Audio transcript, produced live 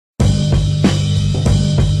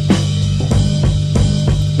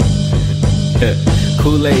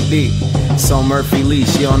Kool A.D. So Murphy Lee,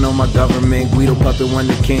 she don't know my government. Guido Puppet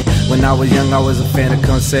Wonder King. When I was young, I was a fan of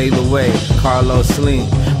Come Sail Away. Carlos Slim,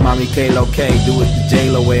 Mommy K-Lo K, do it the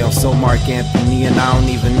J-Lo way. I'm so Mark Anthony, and I don't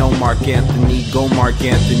even know Mark Anthony. Go Mark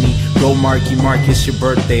Anthony, go Marky Mark, it's your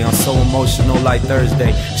birthday. I'm so emotional like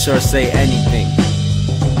Thursday, sure say anything.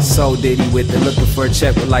 So Diddy with it, looking for a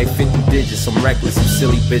check with like 50 digits. I'm reckless, I'm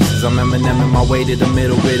silly bitches. I'm Eminem in my way to the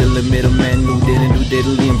middle, riddling middlemen who didn't do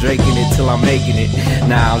diddly. I'm draking it till I'm making it.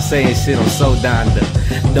 Nah, I'm saying shit, I'm so Donda.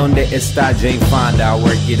 Donda está Jane Fonda, I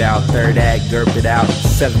work it out. Third act, GURP it out.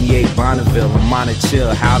 78 Bonneville, I'm on a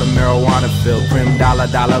chill. How the marijuana feel? Grim dollar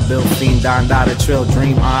bill, fiend Donda the trill.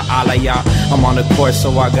 Dream on Allah, y'all. I'm on the court, so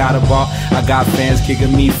I got a ball. I got fans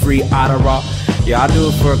kicking me free out of raw. Yeah, I do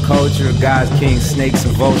it for a culture of guys, kings, snakes,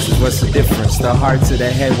 and vultures. What's the difference? The heart to the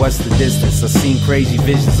head, what's the distance? I've seen crazy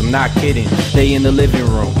visions, I'm not kidding. They in the living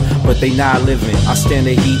room, but they not living. I stand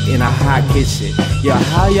the heat in a hot kitchen. Yeah,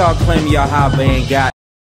 how y'all claim y'all hot but ain't got